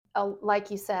like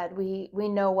you said, we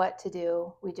know what to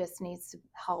do. We just need some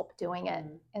help doing it.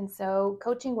 And so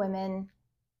coaching women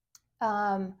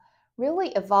um, really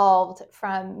evolved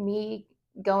from me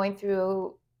going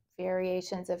through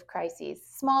variations of crises,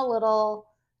 small little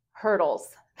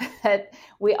hurdles that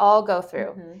we all go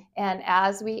through. And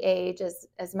as we age,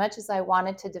 as much as I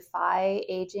wanted to defy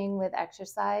aging with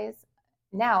exercise,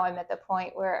 now I'm at the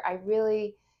point where I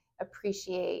really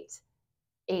appreciate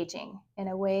aging in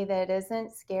a way that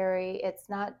isn't scary, it's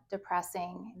not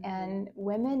depressing, and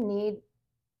women need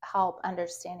help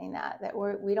understanding that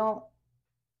we don't,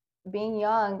 being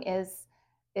young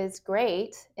is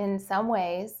great in some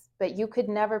ways, but you could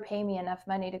never pay me enough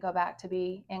money to go back to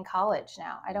be in college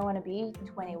now. I don't want to be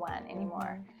 21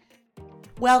 anymore.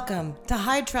 Welcome to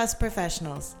High Trust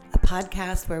Professionals, a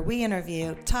podcast where we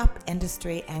interview top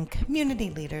industry and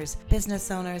community leaders, business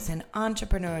owners, and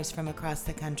entrepreneurs from across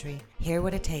the country. Hear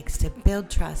what it takes to build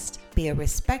trust, be a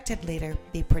respected leader,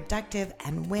 be productive,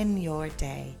 and win your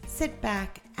day. Sit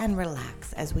back and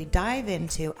relax as we dive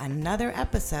into another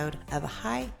episode of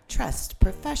High Trust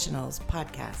Professionals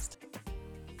podcast.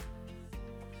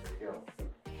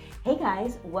 Hey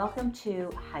guys, welcome to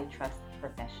High Trust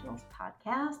Professionals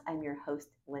podcast. I'm your host,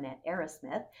 Lynette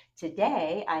Arrowsmith.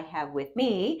 Today I have with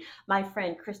me my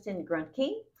friend Kristen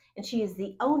Gruntke, and she is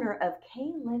the owner of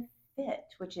K-Live Fit,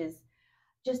 which is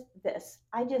just this.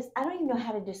 I don't even know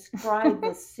how to describe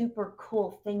this super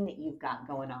cool thing that you've got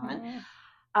going on.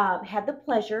 Had the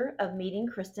pleasure of meeting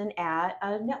Kristen at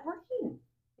a networking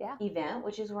event,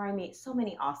 which is where I meet so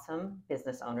many awesome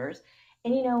business owners.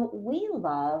 And, you know, we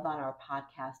love on our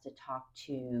podcast to talk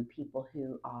to people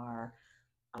who are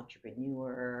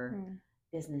entrepreneur,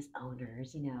 business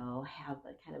owners, you know, have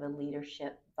a kind of a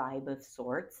leadership vibe of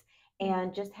sorts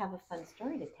and just have a fun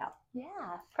story to tell.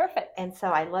 Yeah, perfect. And so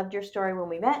I loved your story when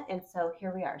we met. And so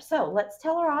here we are. So let's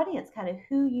tell our audience kind of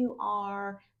who you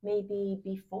are maybe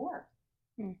before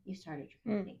you started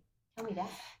your company. Tell me that.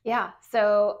 Yeah.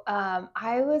 So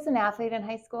I was an athlete in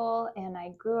high school, and I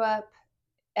grew up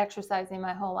exercising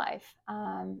my whole life.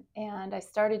 And I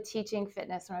started teaching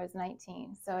fitness when I was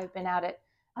 19. So I've been at it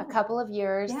a couple of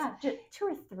years. Yeah, just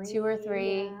two or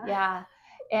three. Yeah.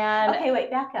 And okay,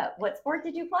 wait, back up. What sport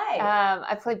did you play?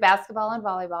 I played basketball and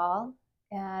volleyball,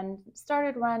 and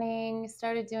started running,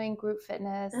 started doing group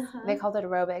fitness. They called it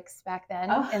aerobics back then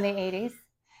in the 80s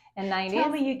and 90s. Tell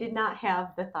me you did not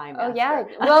have the Thigh Master. Oh, yeah.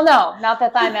 Well, no, not the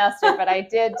Thigh Master, but I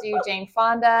did do Jane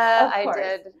Fonda. I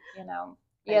did, you know,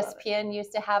 ESPN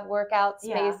used to have workout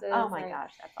spaces. Yeah. Oh my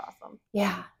gosh, that's awesome.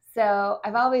 Yeah. So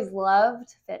I've always loved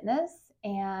fitness,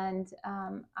 and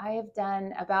I have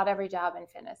done about every job in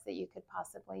fitness that you could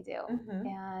possibly do.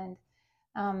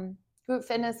 And group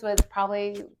fitness was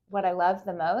probably what I loved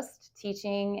the most,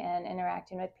 teaching and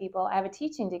interacting with people. I have a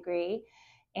teaching degree,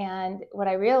 and what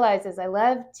I realized is I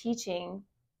love teaching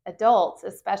adults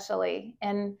especially,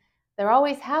 and they're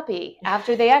always happy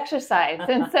after they exercise.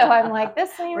 And so I'm like,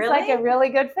 this seems like a really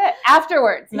good fit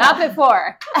afterwards, not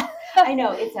before. I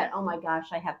know, it's that, oh my gosh,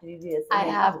 I have to do this. I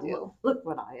have to. Look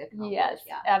what I accomplished. Yes,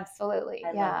 absolutely.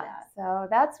 I love that. So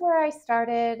that's where I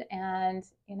started. And,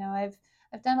 you know, I've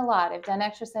done a lot. I've done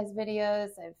exercise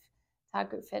videos. I've taught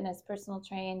group fitness, personal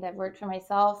trained. I've worked for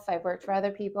myself. I've worked for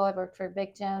other people. I've worked for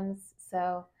big gyms.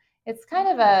 So it's kind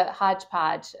of a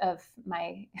hodgepodge of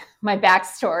my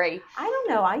backstory. I don't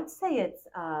know. I'd say it's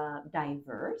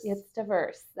diverse. It's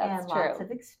diverse. That's and true. Lots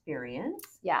of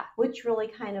experience. Yeah. Which really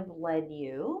kind of led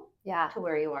you to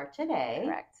where you are today.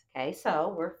 Correct. Okay,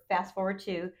 so we're fast forward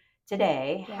to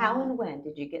today. Yeah. How and when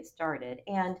did you get started?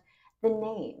 And the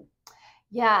name.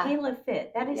 Yeah. K-Live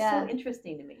Fit. That is so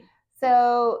interesting to me.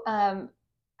 So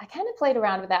I kind of played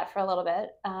around with that for a little bit.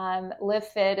 Live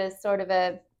Fit is sort of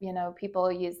a, you know,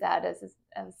 people use that as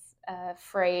a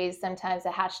phrase, sometimes a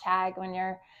hashtag when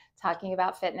you're talking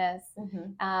about fitness.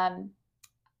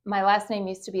 My last name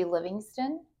used to be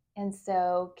Livingston. And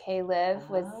so K-Live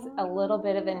was a little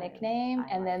bit of a nickname.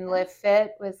 And then Live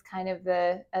Fit was kind of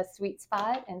a sweet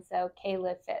spot. And so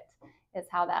K-Live Fit is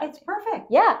how that. It's perfect.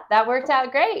 Yeah, that worked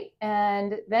out great.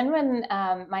 And then when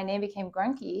my name became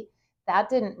Grunky, that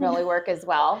didn't really work as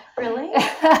well. Really?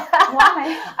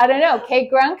 Why? I don't know. K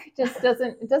Grunk just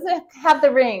doesn't have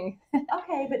the ring.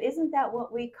 Okay, but isn't that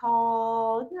what we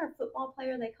call? Isn't our football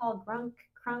player they call Grunk,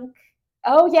 Crunk?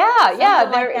 Oh yeah, yeah.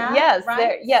 Like that,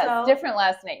 right? Yes, different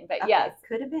last name, but yes,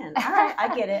 could have been. All right,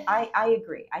 I get it. I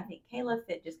agree. I think K-Live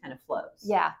Fit just kind of flows.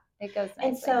 Yeah, it goes nicely.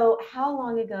 And so, how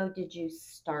long ago did you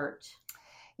start?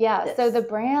 Yeah, so the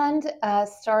brand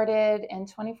started in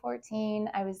 2014.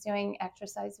 I was doing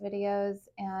exercise videos,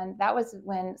 and that was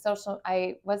when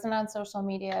I wasn't on social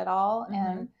media at all.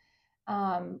 And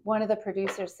one of the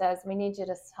producers says, we need you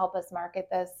to help us market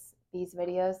these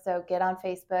videos. So get on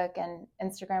Facebook, and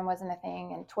Instagram wasn't a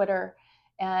thing, and Twitter.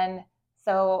 And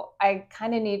so I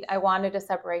wanted a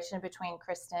separation between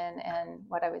Kristen and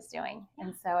what I was doing.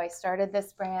 And so I started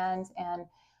this brand and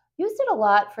used it a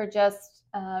lot for just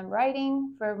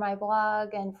writing for my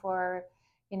blog and for,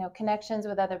 connections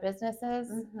with other businesses.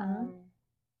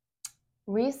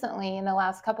 Recently, in the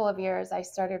last couple of years, I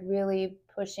started really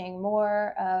pushing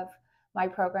more of my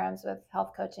programs with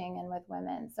health coaching and with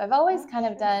women. So I've always kind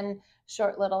of done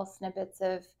short little snippets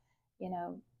of,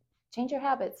 change your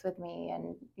habits with me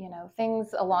and,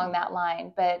 things along that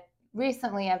line. But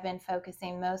recently I've been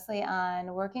focusing mostly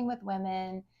on working with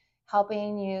women,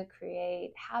 helping you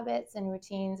create habits and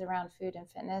routines around food and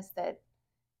fitness that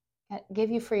give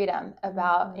you freedom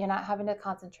about you're not having to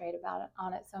concentrate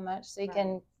on it so much, so you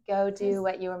can go do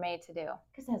what you were made to do.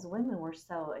 Because as women, we're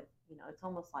so, it's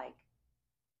almost like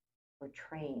we're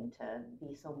trained to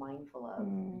be so mindful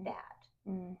of that.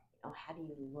 How do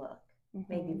you look?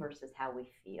 Maybe versus how we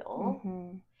feel.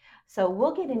 So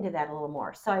we'll get into that a little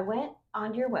more. So I went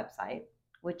onto your website,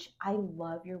 which I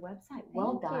love your website.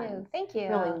 Well done. Thank you.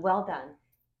 Really well done.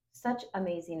 Such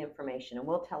amazing information, and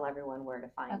we'll tell everyone where to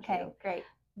find you. Okay, great.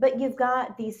 But you've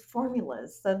got these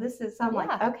formulas. So this is, I'm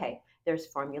like, okay, there's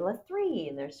Formula 3,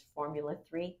 and there's Formula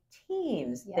 3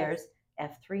 teams. Yes. There's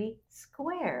F3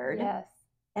 squared. Yes.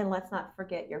 And let's not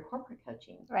forget your corporate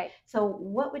coaching. Right. So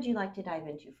what would you like to dive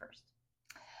into first?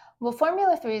 Well,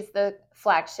 Formula 3 is the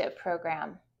flagship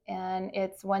program, and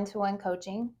it's one-to-one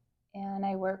coaching. And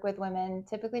I work with women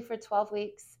typically for 12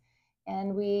 weeks,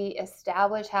 and we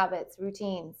establish habits,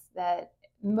 routines that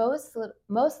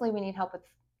mostly we need help with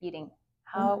eating.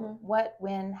 What,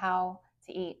 when, how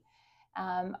to eat.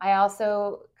 I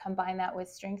also combine that with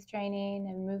strength training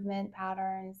and movement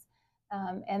patterns,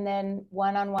 and then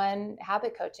one-on-one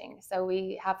habit coaching. So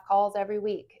we have calls every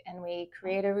week, and we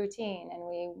create a routine, and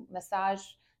we massage,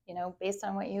 based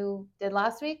on what you did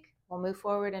last week, we'll move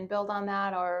forward and build on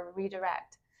that or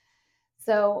redirect.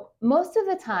 So most of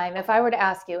the time, if I were to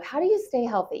ask you, how do you stay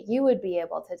healthy? You would be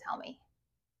able to tell me,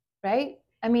 right?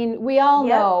 I mean, we all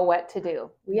know what to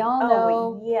do. We all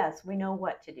know. Yes, we know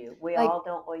what to do. We all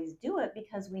don't always do it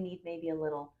because we need maybe a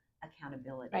little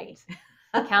accountability. Right.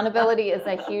 Accountability is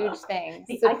a huge thing.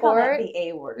 Support. I call that the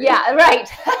A word. Yeah, right.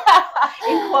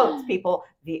 In quotes, people,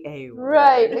 the A word.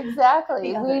 Right,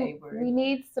 exactly. We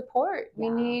need support. Yeah.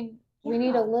 We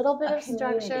need a little bit of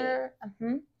structure.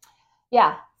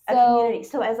 Yeah. A community.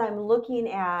 So as I'm looking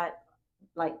at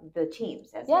like the teams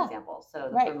as an example,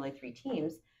 so the Formula 3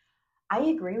 teams, I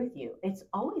agree with you. It's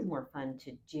always more fun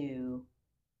to do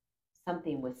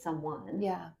something with someone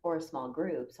or a small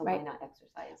group. So why not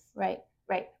exercise? Right.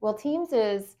 Well, teams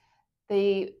is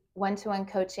the one-to-one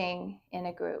coaching in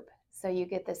a group. So you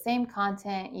get the same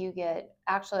content, you get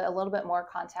actually a little bit more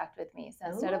contact with me. So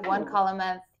instead of 1 call a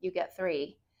month, you get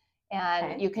 3.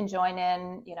 And you can join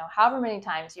in, however many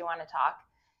times you want to talk.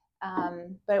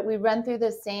 But we run through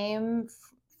the same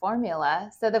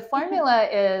formula. So the formula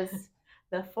is...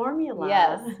 The formula.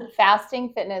 Yes, fasting,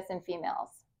 fitness, and females.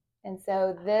 And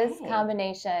so this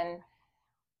combination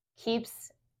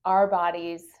keeps our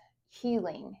bodies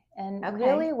healing. And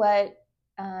really what,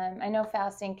 I know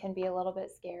fasting can be a little bit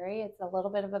scary. It's a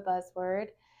little bit of a buzzword.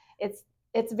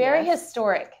 It's very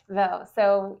historic though.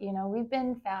 So, we've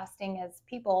been fasting as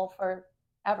people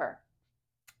forever.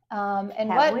 And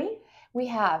have we? We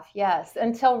have, yes,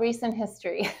 until recent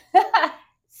history.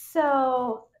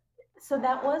 So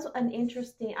that was an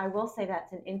interesting, I will say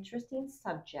that's an interesting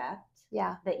subject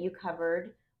that you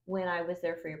covered when I was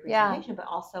there for your presentation, but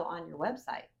also on your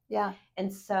website. Yeah.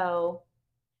 And so,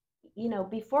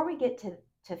 before we get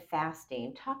to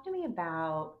fasting, talk to me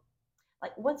about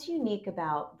like what's unique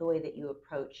about the way that you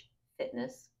approach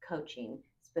fitness coaching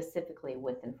specifically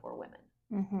with and for women.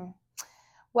 Mm-hmm.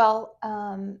 Well,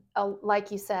 like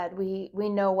you said, we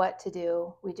know what to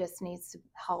do. We just need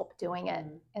help doing it.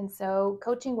 And so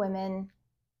coaching women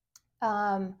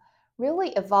really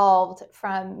evolved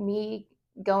from me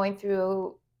going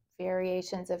through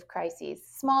variations of crises,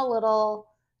 small little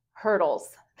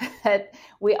hurdles that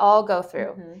we all go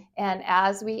through. And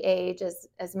as we age,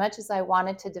 as much as I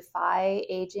wanted to defy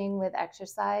aging with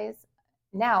exercise,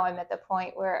 now I'm at the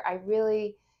point where I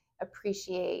really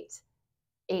appreciate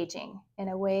aging in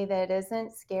a way that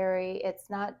isn't scary. It's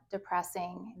not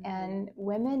depressing. And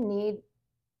women need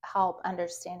help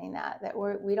understanding that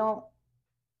we don't,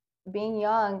 being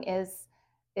young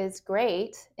is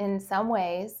great in some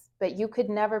ways, but you could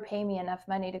never pay me enough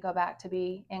money to go back to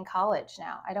be in college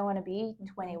now. I don't want to be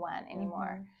 21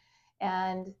 anymore.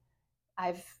 And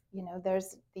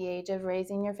there's the age of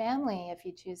raising your family if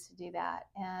you choose to do that,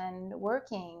 and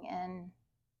working. And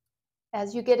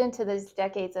as you get into these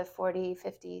decades of 40,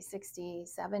 50, 60,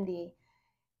 70,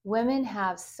 women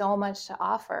have so much to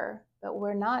offer, but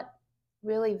we're not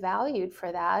really valued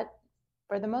for that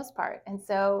for the most part. And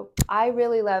so I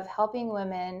really love helping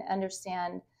women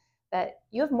understand that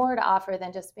you have more to offer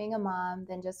than just being a mom,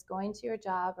 than just going to your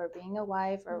job or being a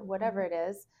wife or whatever it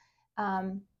is.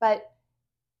 But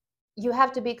you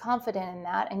have to be confident in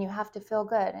that, and you have to feel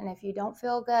good. And if you don't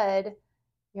feel good,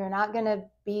 you're not going to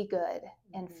be good.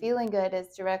 And feeling good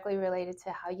is directly related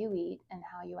to how you eat and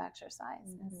how you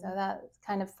exercise. And so that's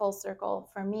kind of full circle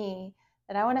for me,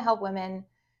 that I want to help women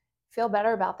feel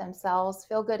better about themselves,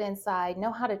 feel good inside,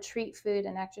 know how to treat food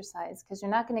and exercise, because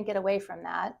you're not going to get away from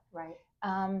that. Right.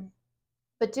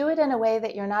 But do it in a way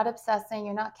that you're not obsessing,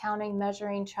 you're not counting,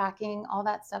 measuring, tracking, all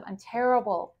that stuff. I'm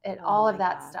terrible at all of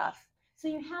that stuff. So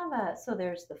you have so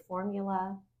there's the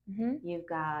formula, you've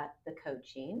got the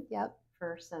coaching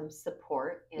for some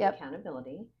support and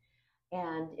accountability,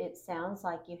 and it sounds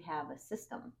like you have a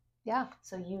system. Yeah.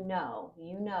 So you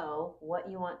know what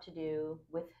you want to do,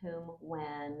 with whom,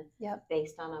 when,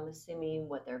 based on, I'm assuming,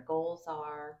 what their goals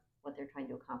are, what they're trying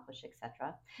to accomplish,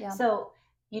 etc. So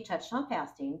you touched on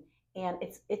fasting, and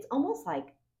it's almost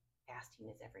like fasting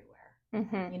is everywhere.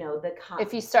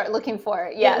 If you start looking for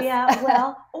it, yes. Yeah,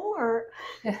 well, or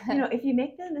if you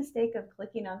make the mistake of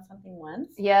clicking on something once,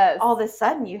 all of a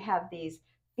sudden you have these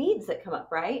feeds that come up,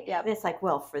 right? Yeah. And it's like,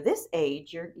 well, for this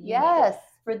age,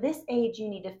 for this age, you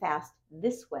need to fast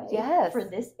this way. Yes. For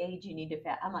this age, you need to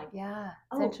fast. I'm like, yeah,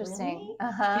 it's interesting.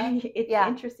 Really? It's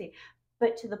interesting.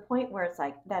 But to the point where it's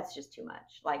like, that's just too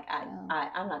much. Like, I'm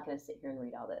not going to sit here and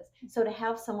read all this. So to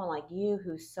have someone like you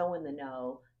who's so in the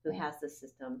know, who has the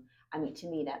system, I mean, to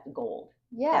me, that's gold.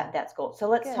 Yeah. That's gold. So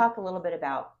let's talk a little bit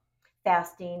about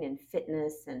fasting and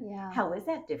fitness, and how is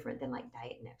that different than like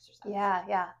diet and exercise?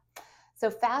 Yeah. So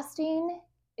fasting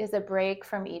is a break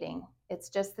from eating. It's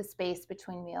just the space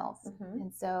between meals.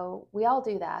 And so we all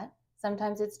do that.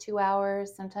 Sometimes it's 2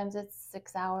 hours, sometimes it's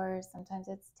 6 hours, sometimes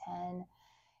it's 10.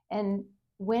 And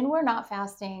when we're not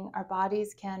fasting, our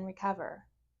bodies can recover.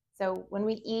 So when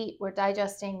we eat, we're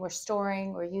digesting, we're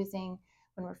storing, we're using.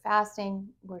 When we're fasting,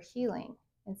 we're healing.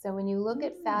 And so when you look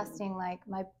at fasting, like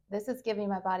this is giving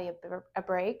my body a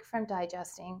break from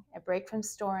digesting, a break from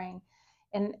storing.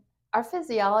 And our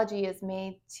physiology is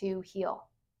made to heal.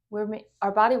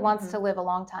 Our body wants to live a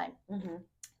long time.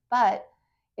 But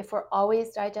if we're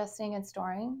always digesting and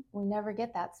storing, we never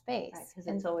get that space. Right, because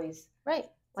it's always it's like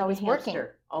always working.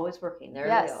 Always working. There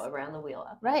we go, around the wheel.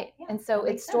 Okay. Right. And so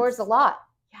it stores a lot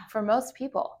for most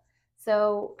people.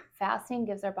 So fasting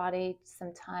gives our body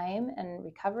some time and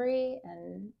recovery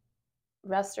and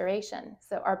restoration.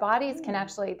 So our bodies can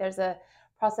actually, there's a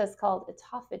process called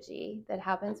autophagy that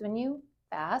happens when you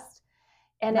fast.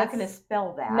 And I'm not going to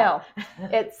spell that. No,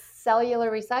 it's cellular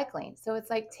recycling. So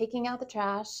it's like taking out the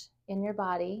trash in your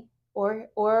body or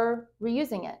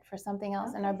reusing it for something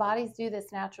else. And our bodies do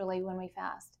this naturally when we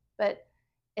fast. But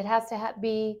it has to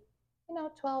be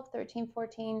 12, 13,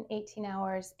 14, 18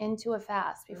 hours into a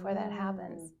fast before that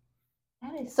happens.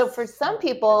 That is so for some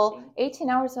people, 18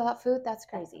 hours without food, that's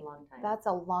crazy. That's a long time. That's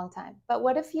a long time. But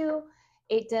what if you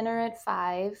ate dinner at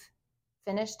 5,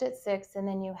 finished at 6, and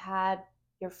then you had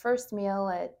your first meal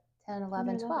at 10,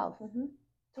 11, 12?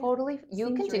 Totally.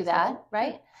 You can do that,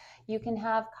 right? You can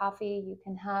have coffee, you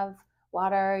can have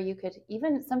water, you could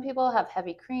even, some people have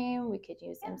heavy cream, we could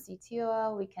use MCT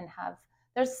oil,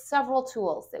 there's several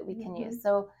tools that we can use.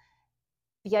 So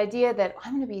the idea that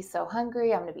I'm going to be so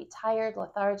hungry, I'm going to be tired,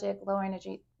 lethargic, low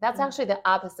energy, that's actually the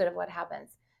opposite of what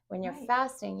happens. When you're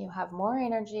fasting, you have more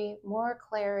energy, more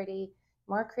clarity,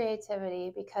 more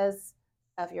creativity because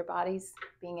of your body's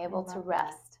being able to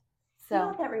rest. So you know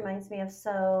what that reminds me of?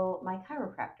 So my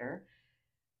chiropractor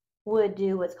would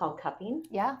do what's called cupping.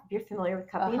 Yeah. If you're familiar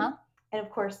with cupping. And of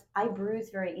course, I bruise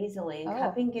very easily, and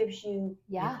cupping gives you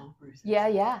big bruises.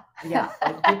 Yeah.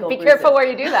 Like big Be careful where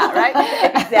you do that,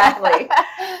 right? Exactly.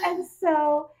 And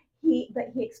so he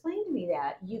explained to me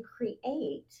that you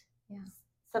create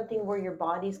something where your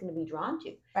body's going to be drawn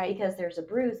to, because there's a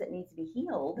bruise that needs to be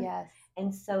healed. Yes.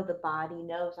 And so the body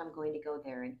knows, I'm going to go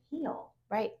there and heal.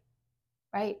 Right.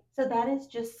 So that is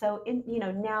just so,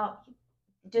 now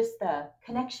just the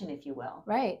connection, if you will.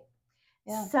 Right.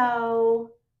 Yeah.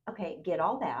 So, okay, get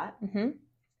all that.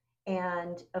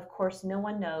 And of course, no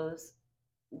one knows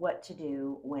what to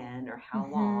do, when, or how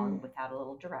long without a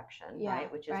little direction,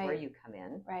 right? Which is where you come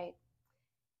in. Right.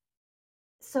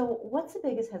 So what's the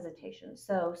biggest hesitation?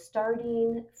 So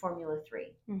starting Formula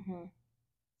 3.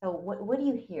 So what do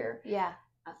you hear? Yeah.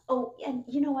 Oh, and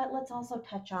you know what? Let's also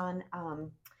touch on,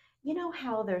 you know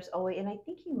how there's always, and I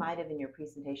think you might have in your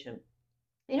presentation,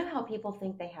 you know how people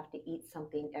think they have to eat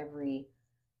something every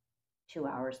 2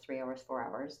 hours, 3 hours, 4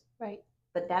 hours, Right.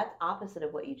 but that's opposite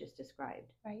of what you just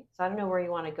described. Right. So I don't know where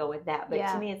you want to go with that, but to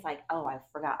Yeah. me, it's like, oh, I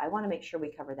forgot. I want to make sure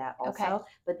we cover that Okay. also.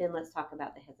 But then let's talk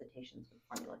about the hesitations with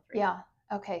Formula 3. Yeah.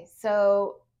 Okay.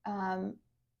 So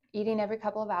eating every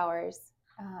couple of hours.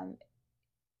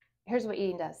 Here's what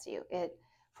eating does to you. It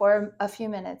for a few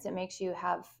minutes, it makes you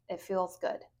have. It feels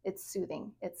good. It's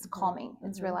soothing. It's calming.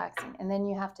 It's relaxing. And then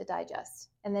you have to digest.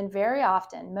 And then very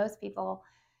often, most people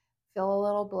feel a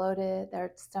little bloated.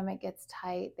 Their stomach gets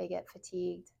tight. They get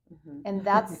fatigued. And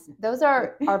those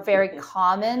are very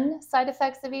common side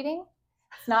effects of eating.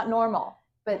 It's not normal,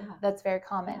 but that's very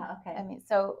common. Yeah, okay. I mean,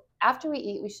 so after we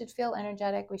eat, we should feel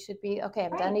energetic. We should be okay.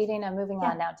 I'm done eating. I'm moving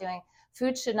on now.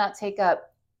 Food should not take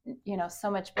up, so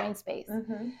much brain space.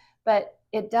 But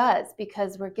it does,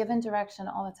 because we're given direction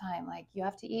all the time. Like, you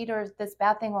have to eat or this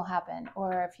bad thing will happen.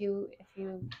 Or if you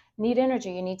need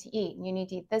energy, you need to eat, and you need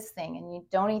to eat this thing, and you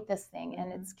don't eat this thing.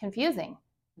 And it's confusing.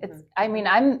 It's, I mean,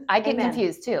 I get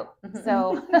confused too.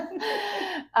 So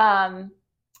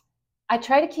I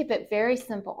try to keep it very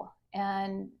simple,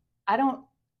 and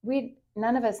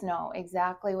none of us know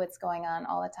exactly what's going on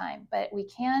all the time, but we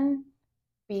can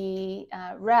be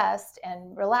rest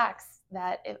and relax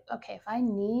that if I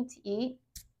need to eat,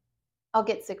 I'll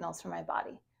get signals from my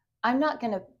body. I'm not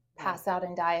going to pass out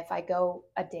and die if I go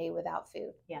a day without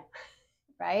food. Yeah.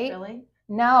 Right? Really?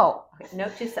 No. Okay,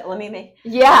 note to self. Let me make.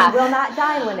 Yeah. You will not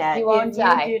die, Lynette. You won't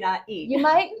die. You do not eat.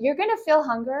 You're going to feel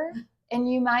hunger,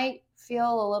 and you might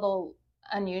feel a little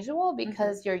unusual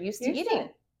because you're used to eating.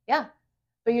 Yeah.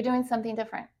 But you're doing something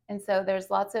different. And so there's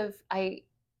lots of, I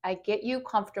get you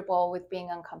comfortable with being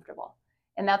uncomfortable.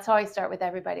 And that's how I start with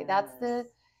everybody. Yes.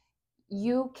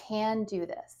 You can do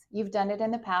this. You've done it in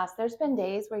the past. There's been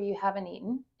days where you haven't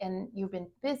eaten and you've been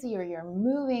busy, or you're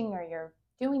moving, or you're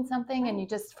doing something and you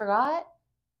just forgot.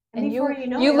 And before you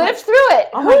know you lived through it.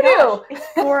 Oh Who my knew? gosh, it's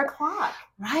 4:00.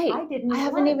 Right. I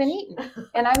haven't even eaten.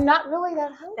 And I'm not really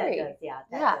that hungry.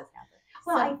 That does happen.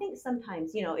 Well, I think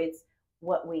sometimes, it's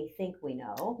what we think we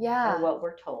know, or what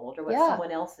we're told, or what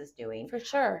someone else is doing. For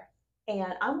sure.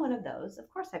 And I'm one of those. Of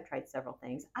course, I've tried several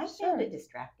things. I found it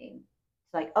distracting.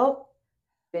 It's like, oh,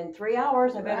 been 3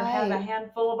 hours. I better have a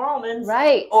handful of almonds.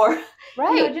 Right. Or,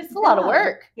 just it's a lot of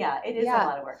work. Yeah, it is a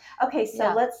lot of work. Okay,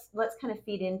 so let's kind of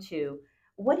feed into,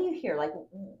 what do you hear? Like,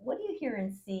 what do you hear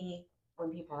and see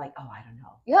when people are like, oh, I don't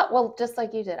know. Yeah, well, just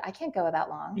like you did. I can't go that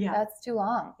long. Yeah. That's too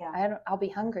long. Yeah. I'll be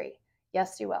hungry.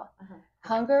 Yes, you will.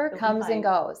 Hunger comes and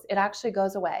goes. It actually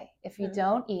goes away. If you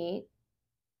don't eat,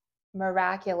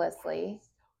 miraculously,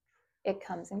 it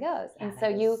comes and goes. And so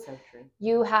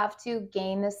you have to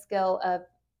gain the skill of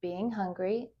being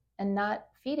hungry and not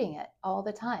feeding it all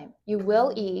the time. You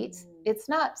will eat. It's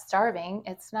not starving.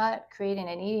 It's not creating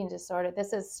an eating disorder.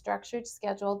 This is structured,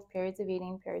 scheduled periods of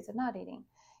eating, periods of not eating.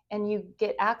 And you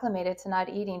get acclimated to not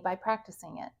eating by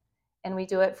practicing it. And we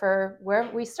do it for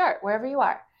wherever we start, wherever you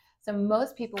are. So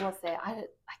most people will say, I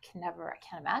can't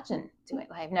imagine doing it.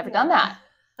 I've never done that.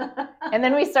 And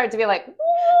then we start to be like,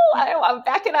 I'm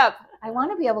backing up. I want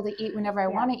to be able to eat whenever I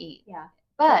want to eat. Yeah.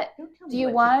 But do you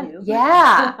want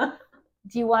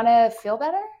do you want to feel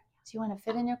better? Do you want to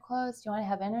fit in your clothes? Do you want to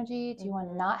have energy? Do you want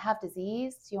to not have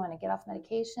disease? Do you want to get off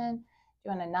medication? Do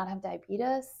you want to not have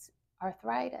diabetes,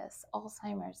 arthritis,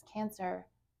 Alzheimer's, cancer,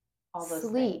 all those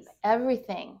sleep? Things.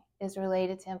 Everything is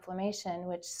related to inflammation,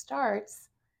 which starts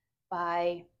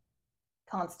by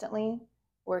constantly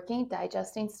working,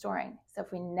 digesting, storing. So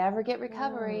if we never get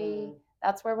recovery,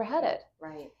 that's where we're headed.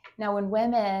 Right. Now, when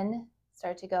women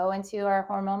start to go into our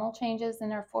hormonal changes in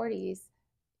their 40s,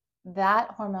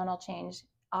 that hormonal change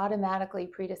automatically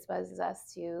predisposes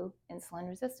us to insulin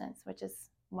resistance, which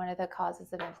is one of the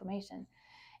causes of inflammation.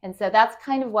 And so that's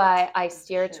kind of why I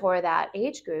steer toward that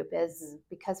age group, is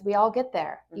because we all get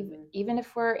there. Even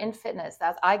if we're in fitness,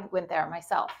 I went there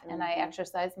myself, and I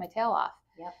exercised my tail off.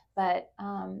 Yep. But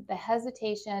the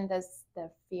hesitation, the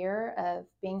fear of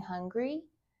being hungry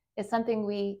is something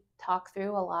we talk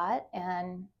through a lot.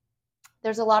 And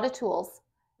there's a lot of tools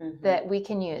that we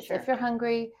can use. If you're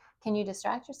hungry, can you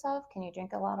distract yourself? Can you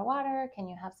drink a lot of water? Can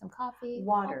you have some coffee?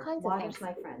 Water. All kinds Water's of things.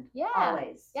 my friend. Yeah.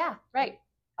 Always. Yeah, right.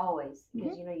 Always.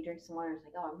 Because, you drink some water, it's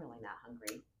like, oh, I'm really not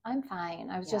hungry. I'm fine.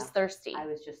 I was just thirsty. I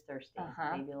was just thirsty.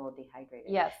 Maybe a little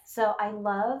dehydrated. Yes. So I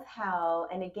love how,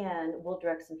 and again, we'll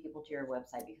direct some people to your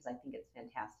website because I think it's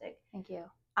fantastic. Thank you.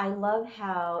 I love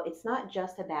how it's not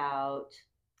just about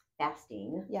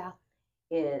fasting. Yeah.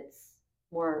 It's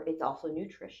also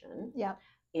nutrition. Yeah.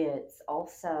 It's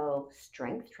also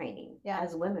strength training Yeah.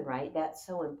 as women, right? That's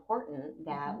so important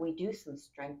that we do some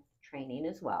strength training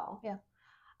as well. Yeah.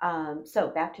 So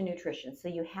back to nutrition. So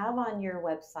you have on your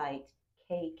website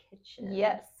K Kitchen.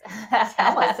 Yes.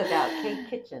 Tell us about K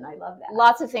Kitchen. I love that.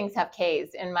 Lots of things have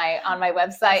K's on my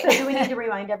website. So do we need to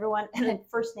remind everyone?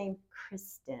 First name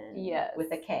Kristen. Yes.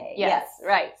 With a K. Yes.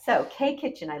 Right. So K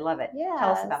Kitchen, I love it. Yeah.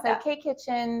 Tell us about that. K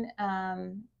Kitchen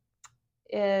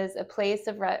is a place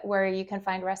of where you can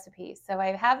find recipes. So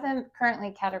I have them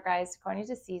currently categorized according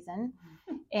to season,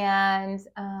 and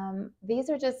these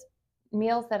are just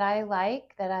meals that I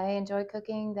like, that I enjoy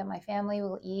cooking, that my family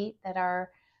will eat, that are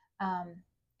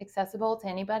accessible to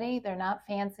anybody. They're not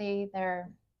fancy. They're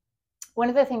one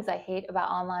of the things I hate about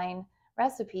online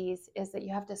recipes is that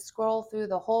you have to scroll through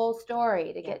the whole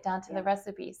story to get down to the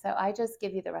recipe. So I just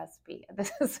give you the recipe.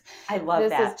 I love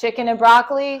this that. is chicken and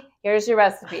broccoli. Here's your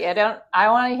recipe. I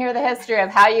want to hear the history of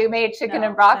how you made chicken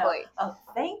and broccoli. Oh,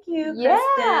 thank you, Yeah.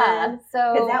 Kristen.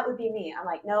 So because that would be me. I'm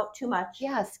like, nope, too much.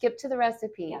 Yeah, skip to the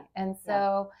recipe. And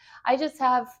so I just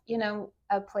have,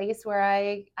 a place where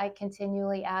I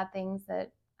continually add things that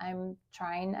I'm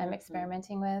trying, I'm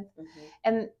experimenting with.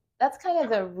 And that's kind of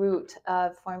the root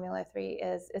of Formula 3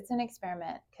 is it's an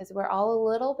experiment because we're all a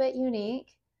little bit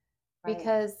unique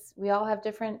because we all have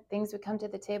different things we come to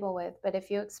the table with. But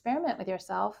if you experiment with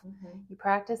yourself, you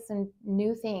practice some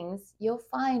new things, you'll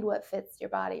find what fits your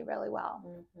body really well.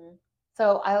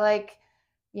 So I like,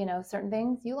 certain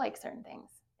things, you like certain things.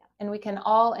 And we can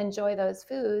all enjoy those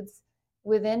foods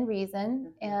within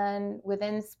reason and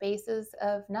within spaces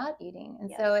of not eating.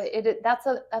 And so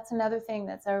that's another thing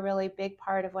that's a really big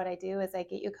part of what I do is I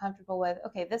get you comfortable with,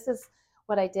 okay, this is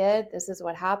what I did, this is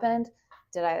what happened.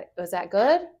 Was that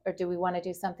good, or do we want to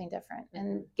do something different?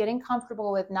 And getting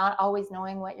comfortable with not always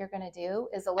knowing what you're going to do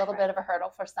is a little bit of a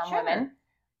hurdle for some women,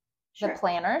 the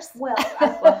planners. Well,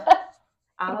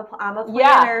 I'm a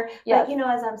planner, but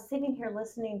as I'm sitting here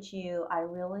listening to you, I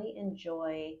really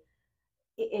enjoy.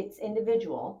 It's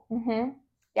individual.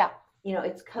 Yeah.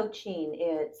 It's coaching.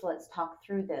 It's let's talk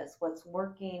through this. What's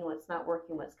working? What's not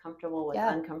working? What's comfortable? What's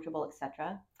uncomfortable,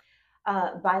 etc.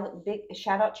 By the big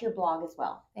shout out to your blog as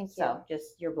well. Thank you. So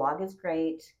just your blog is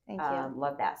great. Thank you.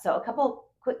 Love that. So a couple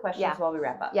quick questions while we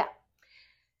wrap up. Yeah.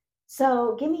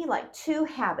 So give me like 2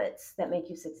 habits that make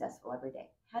you successful every day.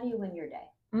 How do you win your day?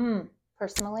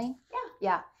 Personally?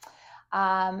 Yeah.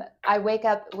 I wake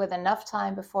up with enough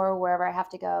time before wherever I have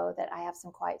to go that I have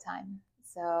some quiet time.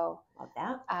 So love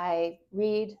that. I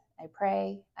read, I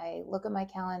pray, I look at my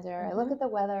calendar, I look at the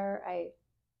weather, I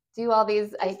do all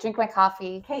these, I drink my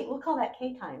coffee. Kate, we'll call that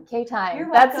K time. K time.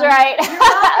 You're That's welcome. right.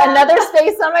 Another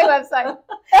space on my website.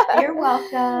 You're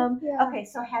welcome. Yeah. Okay,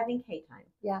 so having K time.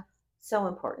 Yeah. So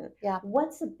important. Yeah.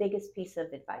 What's the biggest piece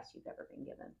of advice you've ever been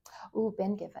given? Ooh,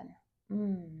 been given.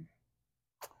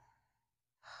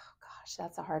 Gosh,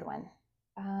 that's a hard one.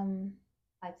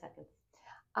 5 seconds.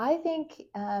 I think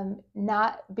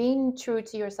not being true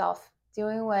to yourself,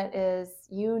 doing what is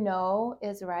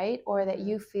is right, or that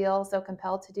you feel so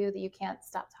compelled to do that you can't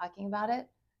stop talking about it.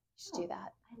 You should do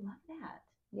that. I love that.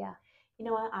 Yeah. You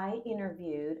know what? I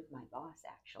interviewed my boss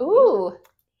actually. Ooh.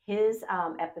 His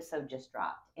episode just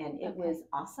dropped, and it was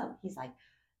awesome. He's like,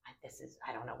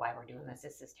 I don't know why we're doing this.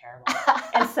 This is terrible.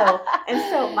 and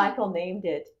so Michael named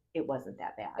it. It wasn't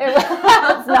that bad.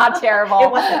 It's not terrible.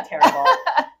 It wasn't terrible.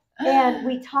 And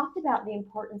we talked about the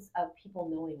importance of people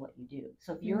knowing what you do.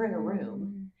 So if you're in a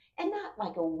room, and not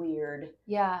like a weird,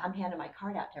 I'm handing my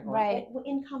card out to everyone, but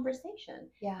in conversation,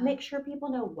 make sure people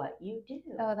know what you do.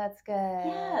 Oh, that's good.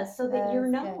 Yeah, so that you're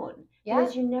known.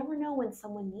 Because you never know when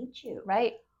someone needs you.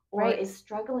 Right. Or is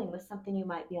struggling with something you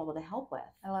might be able to help with.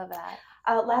 I love that.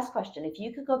 Last question. If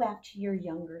you could go back to your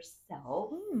younger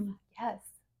self. Yes.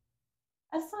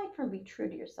 Aside from be true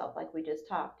to yourself, like we just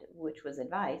talked, which was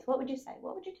advice, what would you say?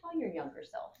 What would you tell your younger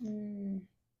self?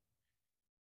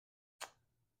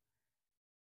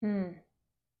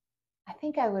 I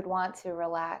think I would want to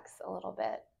relax a little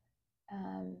bit,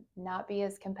 not be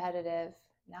as competitive,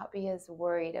 not be as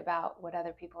worried about what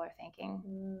other people are thinking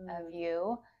of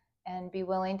you, and be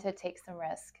willing to take some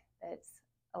risk that's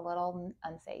a little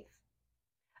unsafe.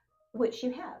 Which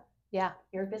you have. Yeah.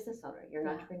 You're a business owner. You're an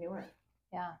entrepreneur.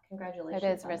 Yeah. Congratulations. It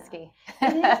is risky.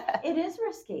 It is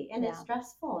risky, and it's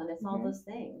stressful, and it's all those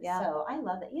things. Yeah. So I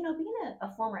love it. Being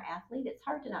a former athlete, it's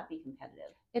hard to not be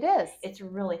competitive. It is. It's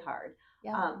really hard.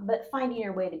 Yeah. But finding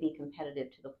your way to be competitive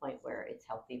to the point where it's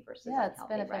healthy versus unhealthy. It's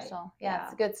beneficial. Right? Yeah,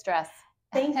 it's a good stress.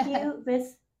 Thank you,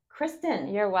 Miss Kristen.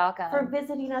 You're welcome. For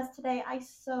visiting us today. I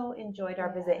so enjoyed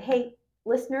our visit. Hey,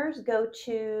 listeners, go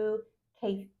to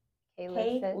K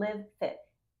Live Fit.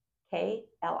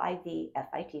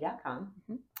 KLIVFIT.com,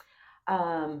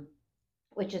 Mhm.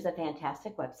 which is a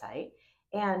fantastic website.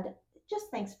 And just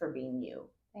thanks for being you.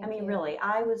 I Thank mean, you. really,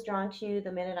 I was drawn to you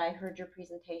the minute I heard your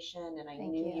presentation, and I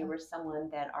Thank knew you you. were someone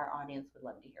that our audience would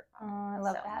love to hear Oh, from. I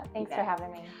love So, that. you Thanks for bet.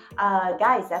 having me.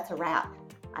 Guys, that's a wrap.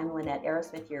 I'm Lynette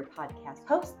Aerosmith, your podcast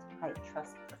host. I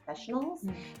trust professionals.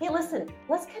 Hey, listen,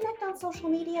 let's connect on social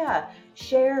media.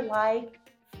 Share, like,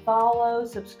 follow,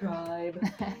 subscribe.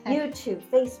 YouTube,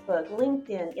 Facebook,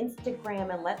 LinkedIn,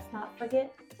 Instagram, and let's not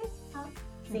forget TikTok.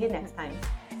 See you next time.